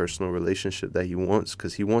building that personal relationship that he wants,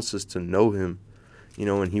 because he wants us to know him,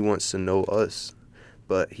 and he wants to know us,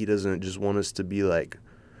 but he doesn't just want us to be like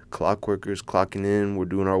clockworkers clocking in, we're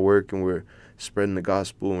doing our work, and we're spreading the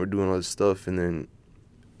gospel, and we're doing all this stuff, and then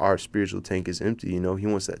our spiritual tank is empty. He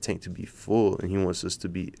wants that tank to be full, and he wants us to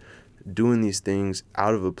be doing these things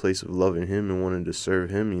out of a place of loving him and wanting to serve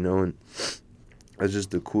him, and that's just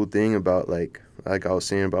the cool thing about, like I was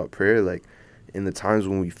saying about prayer, like, in the times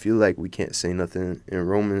when we feel like we can't say nothing, in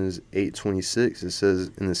Romans 8:26, it says,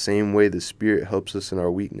 in the same way the Spirit helps us in our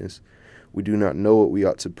weakness. We do not know what we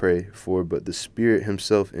ought to pray for, but the Spirit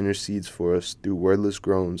himself intercedes for us through wordless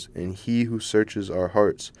groans, and he who searches our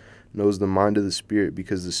hearts knows the mind of the Spirit,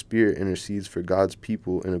 because the Spirit intercedes for God's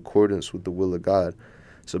people in accordance with the will of God.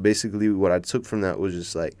 So basically what I took from that was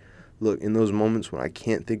just like, look, in those moments when I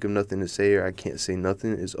can't think of nothing to say, or I can't say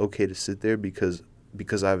nothing, it's okay to sit there, because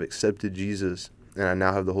I've accepted Jesus and I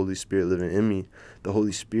now have the Holy Spirit living in me. The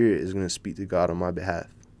Holy Spirit is going to speak to God on my behalf.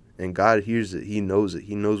 And God hears it. He knows it.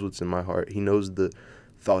 He knows what's in my heart. He knows the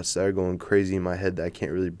thoughts that are going crazy in my head that I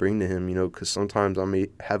can't really bring to him, because sometimes I may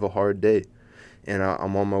have a hard day. And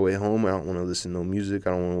I'm on my way home. I don't want to listen to no music.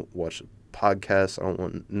 I don't want to watch a podcast. I don't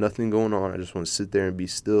want nothing going on. I just want to sit there and be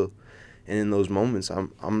still. And in those moments,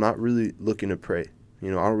 I'm not really looking to pray. I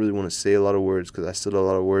don't really want to say a lot of words, because I said a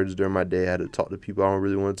lot of words during my day. I had to talk to people I don't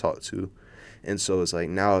really want to talk to. And so it's like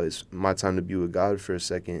now it's my time to be with God for a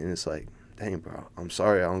second, and it's like, dang, bro, I'm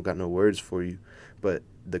sorry, I don't got no words for you, but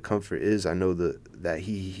the comfort is I know that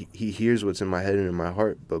he hears what's in my head and in my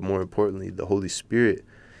heart, but more importantly, the Holy Spirit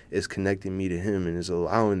is connecting me to him and is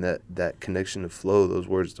allowing that connection to flow, those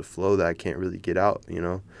words to flow that I can't really get out, you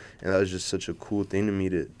know. And that was just such a cool thing to me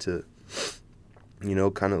to you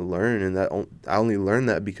know, kind of learn. And that I only learned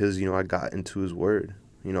that because, you know, I got into his word.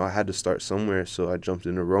 You know, I had to start somewhere, so I jumped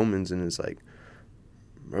into Romans, and it's like,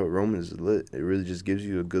 bro, Romans is lit. It really just gives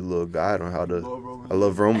you a good little guide on how to. I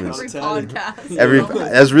love Romans. Every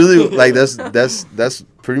podcast. That's really like that's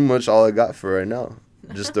pretty much all I got for right now.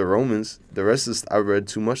 Just the Romans. The rest is I read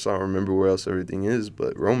too much, so I don't remember where else everything is.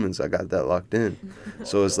 But Romans, I got that locked in.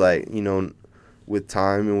 So it's like, you know, with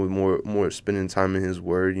time and with more spending time in his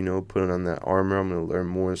word, you know, putting on that armor, I'm gonna learn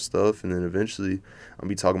more stuff, and then eventually I'll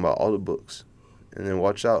be talking about all the books. And then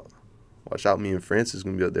watch out, me and Francis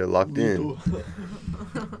gonna be up there locked in.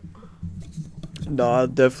 No, I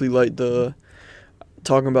definitely like the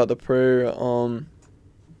talking about the prayer, and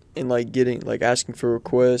like getting like asking for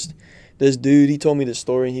requests. This dude, he told me the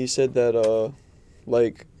story. He said that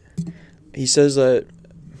like he says that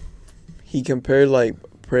he compared like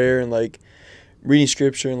prayer and like reading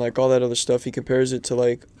scripture and like all that other stuff. He compares it to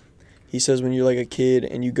like, he says when you're like a kid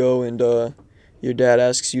and you go and your dad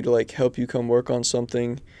asks you to like help you come work on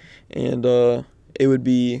something, and it would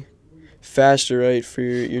be faster, right, for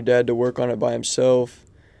your dad to work on it by himself,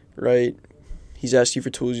 right? He's asked you for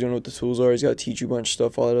tools, you don't know what the tools are, he's got to teach you a bunch of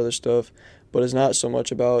stuff, all that other stuff. But it's not so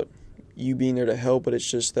much about you being there to help, but it's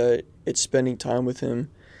just that it's spending time with him,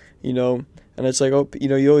 you know? And it's like, oh, you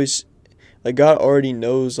know, you always, like, God already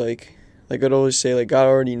knows, like I'd always say, like, God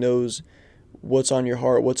already knows what's on your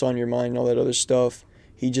heart, what's on your mind, and all that other stuff.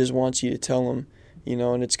 He just wants you to tell him, you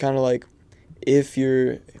know? And it's kind of like, if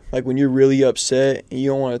you're, like, when you're really upset and you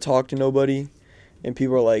don't want to talk to nobody, and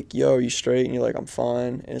people are like, yo, are you straight? And you're like, I'm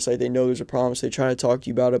fine. And it's like, they know there's a problem, so they try to talk to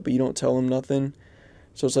you about it, but you don't tell them nothing.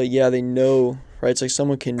 So it's like, yeah, they know, right? It's like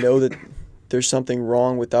someone can know that there's something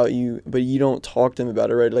wrong without you, but you don't talk to them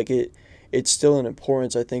about it, right? Like, it's still an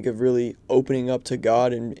importance, I think, of really opening up to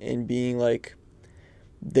God and being, like,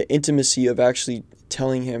 the intimacy of actually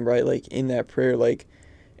telling him, right? Like, in that prayer, like,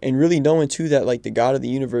 and really knowing, too, that, like, the God of the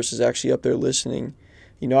universe is actually up there listening.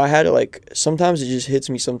 You know, I had to, like, sometimes it just hits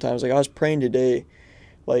me sometimes. Like, I was praying today,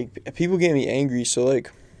 like, people get me angry, so,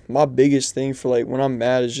 like, my biggest thing for, like, when I'm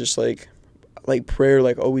mad is just, like prayer,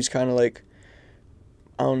 like, always kind of, like,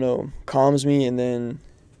 I don't know, calms me, and then,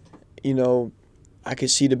 you know, I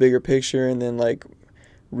could see the bigger picture, and then, like,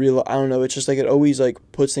 I don't know, it's just, like, it always, like,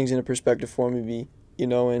 puts things into perspective for me, you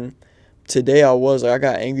know. And today I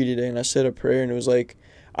got angry today, and I said a prayer, and it was, like,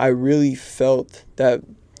 I really felt that,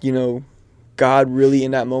 you know, God really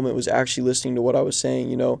in that moment was actually listening to what I was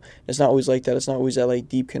saying, you know. It's not always like that. It's not always that, like,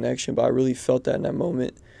 deep connection, but I really felt that in that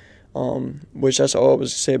moment, which that's all I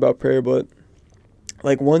was to say about prayer. But,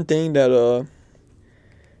 like, one thing that,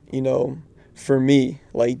 you know, for me,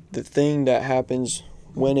 like, the thing that happens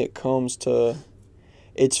when it comes to,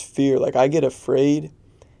 it's fear. Like, I get afraid,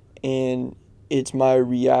 and it's my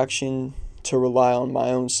reaction to rely on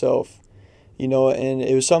my own self, you know. And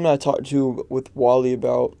it was something I talked to with Wally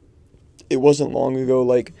about. It wasn't long ago,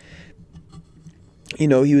 like, you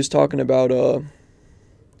know, he was talking about, I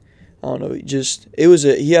don't know,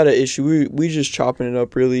 he had an issue. We just chopping it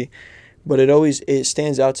up, really, but it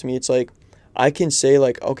stands out to me. It's like, I can say,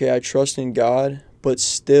 like, okay, I trust in God, but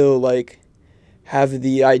still, like, have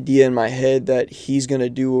the idea in my head that he's going to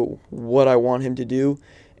do what I want him to do.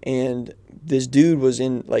 And this dude was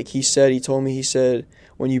he told me,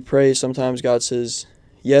 when you pray, sometimes God says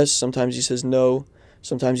yes, sometimes he says no,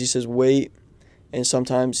 sometimes he says wait, and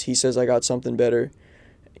sometimes he says I got something better,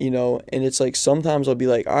 you know. And it's like, sometimes I'll be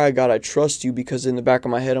like, all right, God, I trust you, because in the back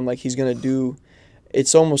of my head I'm like, he's going to do,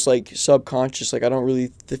 it's almost like subconscious, like, I don't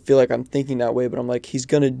really feel like I'm thinking that way, but I'm like, he's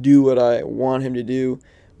going to do what I want him to do,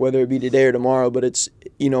 whether it be today or tomorrow. But it's,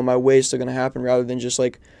 you know, my way is still going to happen, rather than just,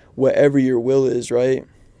 like, whatever your will is, right?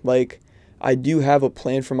 Like, I do have a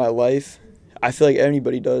plan for my life. I feel like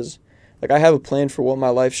everybody does. Like, I have a plan for what my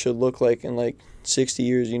life should look like in, like, 60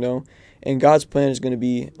 years, you know? And God's plan is going to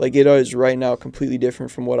be, like it is right now, completely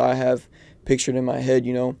different from what I have pictured in my head,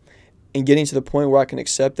 you know? And getting to the point where I can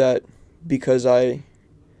accept that, because I,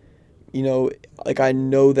 you know, like, I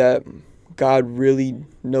know that God really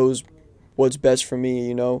knows what's best for me,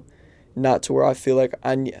 you know? Not to where I feel like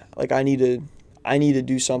I need to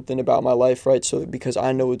do something about my life, right? So, because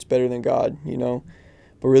I know it's better than God, you know?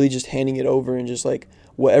 But really just handing it over, and just, like,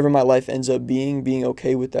 whatever my life ends up being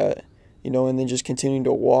okay with that, you know, and then just continuing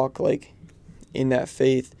to walk, like, in that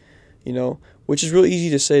faith, you know, which is really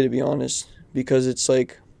easy to say, to be honest, because it's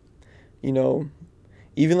like, you know,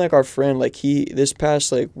 even like our friend, like this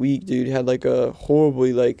past like week, dude, had like a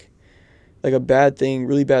horribly like a bad thing,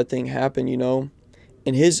 really bad thing happen, you know,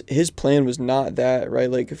 and his plan was not that, right?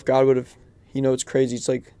 Like if God would have, you know, it's crazy. It's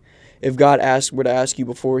like if God were to ask you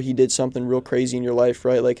before he did something real crazy in your life,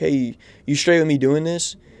 right? Like, hey, you straight with me doing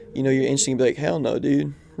this? You know, you're instantly be like, hell no,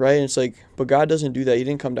 dude, right? And it's like, but God doesn't do that. He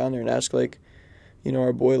didn't come down there and ask like, you know,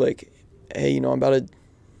 our boy, like, hey, you know,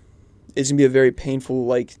 it's gonna be a very painful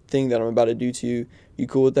like thing that I'm about to do to you. You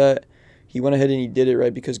cool with that? He went ahead and he did it,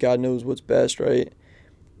 right? Because God knows what's best, right?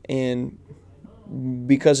 And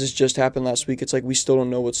because it's just happened last week, it's like we still don't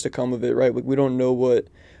know what's to come of it, right? Like we don't know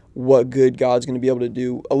what good God's going to be able to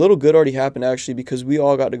do. A little good already happened, actually, because we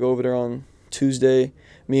all got to go over there on Tuesday.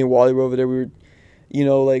 Me and Wally were over there. We were, you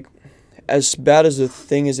know, like, as bad as the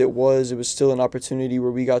thing as it was still an opportunity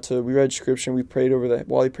where we read scripture and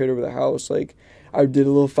Wally prayed over the house. Like, I did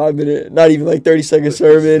a little 5-minute, not even like 30-second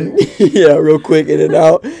sermon. Yeah, real quick, in and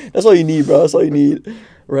out. That's all you need, bro. That's all you need,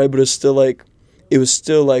 right? But it was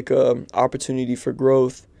still like a opportunity for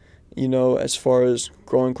growth, you know, as far as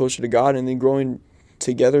growing closer to God and then growing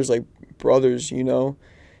together as like brothers, you know.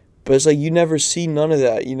 But it's like you never see none of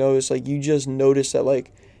that, you know. It's like you just notice that,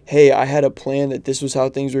 like, hey, I had a plan that this was how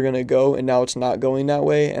things were gonna go, and now it's not going that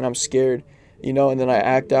way, and I'm scared, you know. And then I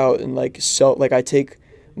act out and like I take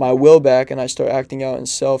my will back and I start acting out in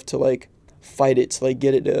self to like fight it, to like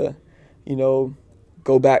get it to, you know,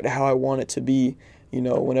 go back to how I want it to be, you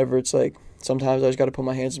know. Whenever it's like, sometimes I just got to put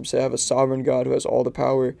my hands up and say I have a sovereign God who has all the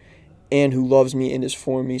power and who loves me and is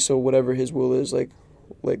for me. So whatever his will is, like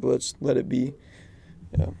let's let it be.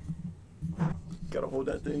 Yeah. Gotta hold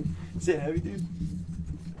that thing. Is it heavy, dude?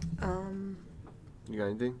 You got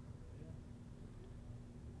anything?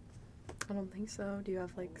 I don't think so. Do you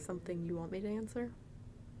have like something you want me to answer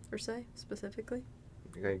or say specifically?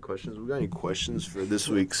 You got any questions? We got any questions for this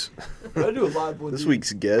week's? I do a live one. This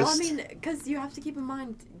week's guest. Well, I mean, because you have to keep in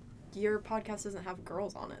mind, your podcast doesn't have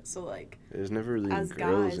girls on it, so like, there's never really as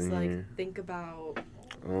girls guys, in like, here. think about.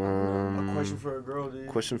 A question for a girl, dude.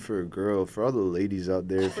 Question for a girl. For all the ladies out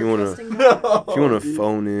there, if you Trusting God. wanna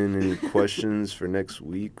phone in any questions for next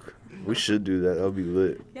week, we should do that. That'll be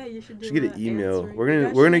lit. Yeah, you should do. Should get an email. answering.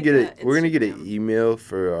 We're gonna get an Instagram. email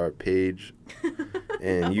for our page,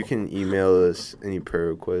 and you can email us any prayer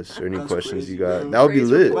requests or any That's questions crazy, you got. bro. That would be Praise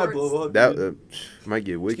lit. Might blow up, That dude. might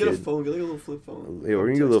get Let's wicked. get a phone. Get like a little flip phone. Yeah, we're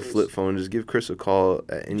gonna get a little flip phone. Just give Chris a call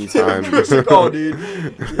at any time. Chris a call, dude.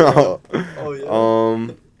 Yeah. Oh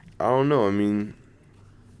yeah. I don't know. I mean,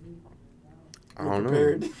 I don't know.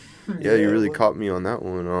 Prepared. Yeah, you really caught me on that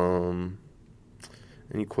one.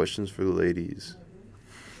 Any questions for the ladies?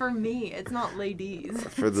 For me, it's not ladies.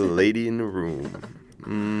 For the lady in the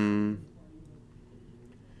room.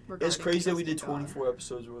 It's crazy that we did Trusting God. 24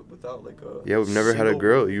 episodes without like a. Yeah, we've never had a single-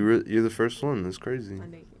 girl. You're the first one. That's crazy.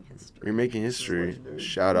 I'm making history. You're making history. legendary.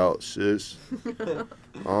 Shout out, sis.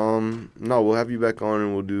 No, we'll have you back on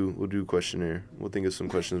and we'll do questionnaire. We'll think of some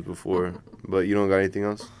questions before. But you don't got anything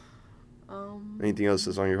else? Anything else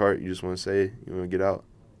that's on your heart you just want to say? You want to get out?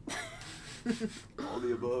 All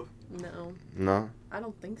the above. No, No? I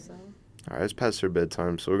don't think so. All right, it's past her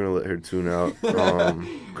bedtime, so we're going to let her tune out.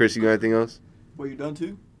 Chris, you got anything else? Well, you done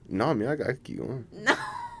too? No, I mean, I can keep going.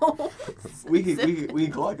 No. We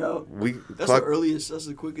can clock out. That's Clock, the earliest. That's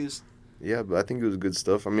the quickest. yeah, but I think it was good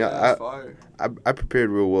stuff. I mean, That's fire. I prepared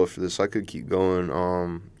real well for this, so I could keep going.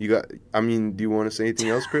 Do you want to say anything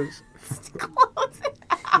else, Chris?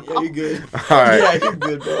 Yeah, you're good. All right. Yeah, you're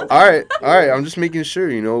good, bro. All right. I'm just making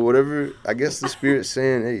sure, whatever. I guess the Spirit's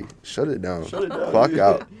saying, hey, shut it down. Shut it down. Clock dude.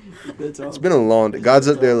 out. Bedtime. It's been a long day. God's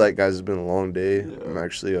up there like, guys, it's been a long day. Yeah. I'm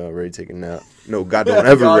actually ready to take a nap. No, God don't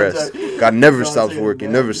ever rest. God never God stops taking a working,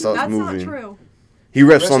 nap, never dude. stops That's moving. not true. He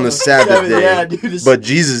rests on the Sabbath day. Yeah, dude, But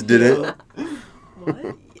Jesus didn't.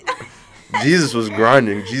 What? Jesus was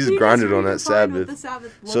grinding. Jesus He grinded was on that fine with Sabbath. the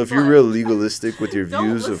Sabbath So one if you're time. real legalistic with your Don't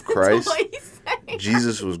views of listen to Christ, what he's saying.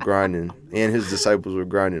 Jesus was grinding and his disciples were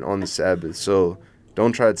grinding on the Sabbath. So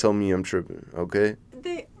don't try to tell me I'm tripping, okay?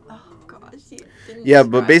 Oh gosh. You didn't Yeah,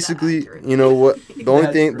 describe but that basically, accurately. you know what? The only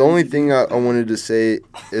That's thing crazy. I wanted to say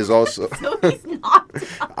is also So he's not.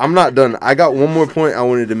 I'm not done. I got one more point I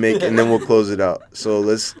wanted to make and then we'll close it out. So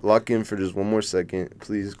let's lock in for just one more second.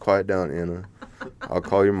 Please quiet down, Anna. I'll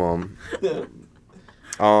call your mom.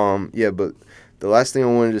 Yeah, but the last thing I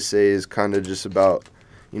wanted to say is kind of just about,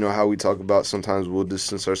 how we talk about sometimes we'll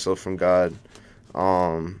distance ourselves from God.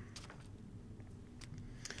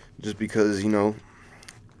 Just because,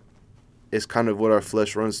 it's kind of what our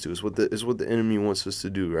flesh runs to. It's what the enemy wants us to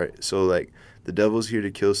do, right? So like the devil's here to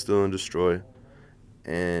kill, steal, and destroy.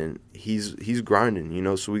 and he's grinding, you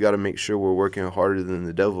know, so we got to make sure we're working harder than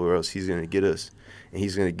the devil, or else he's going to get us. And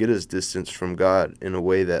he's going to get us distance from God in a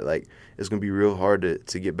way that, like, it's going to be real hard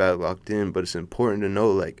to get back locked in. But it's important to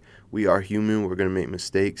know, like, we are human. We're going to make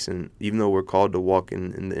mistakes. And even though we're called to walk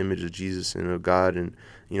in the image of Jesus and of God and,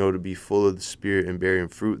 you know, to be full of the Spirit and bearing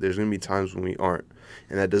fruit, there's going to be times when we aren't.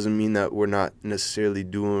 And that doesn't mean that we're not necessarily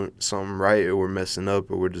doing something right, or we're messing up,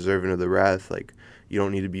 or we're deserving of the wrath. Like, you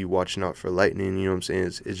don't need to be watching out for lightning, you know what I'm saying?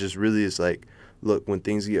 It's just really, it's like, look, when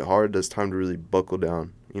things get hard, it's time to really buckle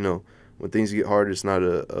down, you know? When things get hard, it's not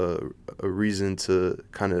a reason to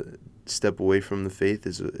kind of step away from the faith.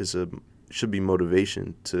 Should be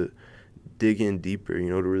motivation to dig in deeper,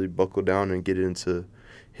 you know, to really buckle down and get into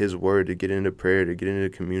his word, to get into prayer, to get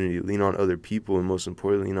into community, lean on other people, and most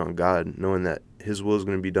importantly, lean on God, knowing that his will is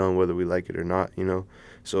going to be done whether we like it or not, you know?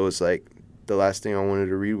 So it's like, the last thing I wanted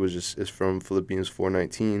to read is from Philippians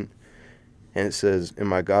 4:19, and it says, "And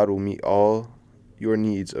my God will meet all your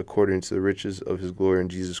needs according to the riches of his glory in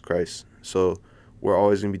Jesus Christ." So we're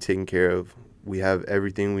always going to be taken care of. We have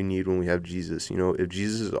everything we need when we have Jesus. You know, if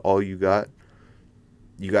Jesus is all you got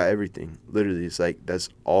everything. Literally, it's like, that's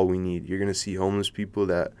all we need. You're going to see homeless people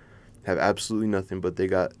that have absolutely nothing, but they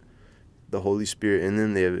got the Holy Spirit in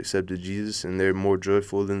them. They have accepted Jesus, and they're more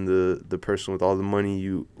joyful than the person with all the money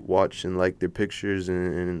you watch and like their pictures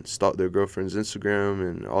and stalk their girlfriend's Instagram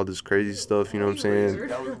and all this crazy stuff, you know what I'm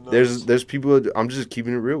saying? There's people, I'm just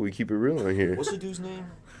keeping it real. We keep it real in here. What's the dude's name?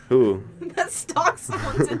 Who? That stalks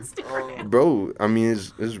someone's Instagram. Bro, I mean,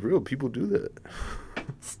 it's real. People do that.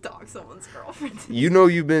 Stalk someone's girlfriend. You know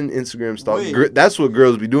you've been Instagram stalking. Wait. That's what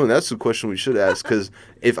girls be doing. That's the question we should ask, because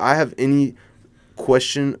if I have any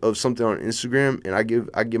question of something on Instagram and I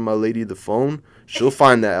give my lady the phone, she'll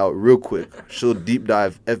find that out real quick. She'll deep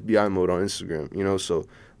dive FBI mode on Instagram, you know? So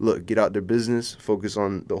look, get out their business, focus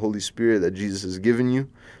on the Holy Spirit that Jesus has given you,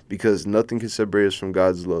 because nothing can separate us from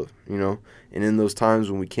God's love, you know? And in those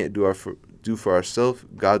times when we can't do for ourselves,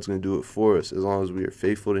 God's going to do it for us, as long as we are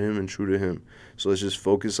faithful to him and true to him. So let's just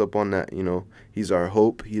focus up on that, you know? He's our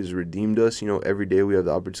hope. He has redeemed us. You know, every day we have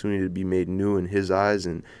the opportunity to be made new in his eyes,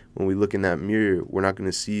 and when we look in that mirror, we're not going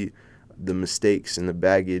to see the mistakes and the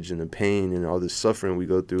baggage and the pain and all this suffering we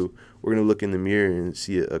go through. We're going to look in the mirror and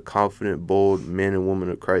see a confident, bold man and woman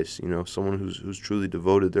of Christ, you know, someone who's truly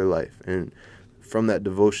devoted their life. And from that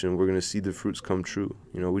devotion, we're going to see the fruits come true.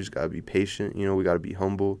 You know, we just got to be patient. You know, we got to be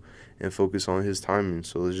humble and focus on his timing.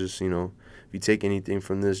 So let's just, you know, if you take anything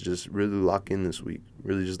from this, just really lock in this week.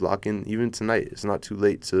 Really just lock in. Even tonight, it's not too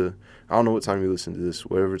late to, I don't know what time you listen to this,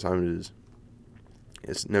 whatever time it is.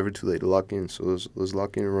 It's never too late to lock in. So let's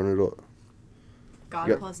lock in and run it up.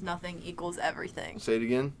 God plus nothing equals everything. Say it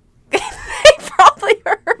again. They probably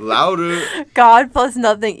heard. Louder. God plus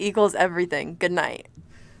nothing equals everything. Good night.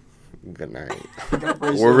 Good night.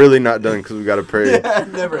 We're really not done because we got to pray. Yeah,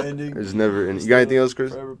 never ending. It's never ending. You got anything else,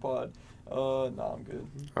 Chris? Forever pod. No, I'm good.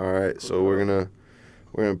 All right, so we're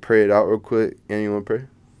gonna pray it out real quick. Anna, you want to pray?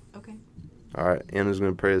 Okay. All right, Anna's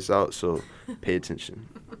gonna pray us out, so pay attention.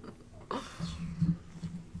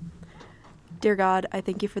 Dear God, I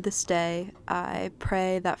thank you for this day. I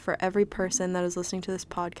pray that for every person that is listening to this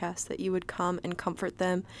podcast, that you would come and comfort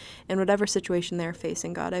them in whatever situation they're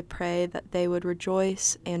facing, God. I pray that they would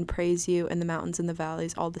rejoice and praise you in the mountains and the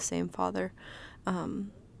valleys, all the same, Father.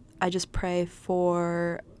 I just pray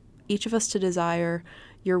for each of us to desire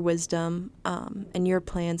your wisdom and your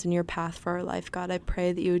plans and your path for our life, God. I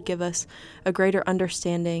pray that you would give us a greater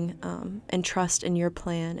understanding and trust in your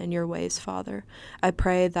plan and your ways, Father. I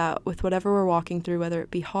pray that with whatever we're walking through, whether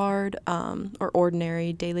it be hard or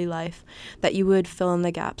ordinary daily life, that you would fill in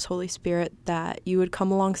the gaps, Holy Spirit, that you would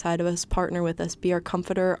come alongside of us, partner with us, be our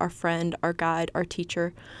comforter, our friend, our guide, our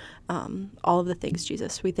teacher, all of the things,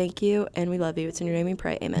 Jesus. We thank you and we love you. It's in your name we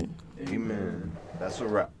pray. Amen. Amen. That's a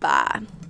wrap. Bye.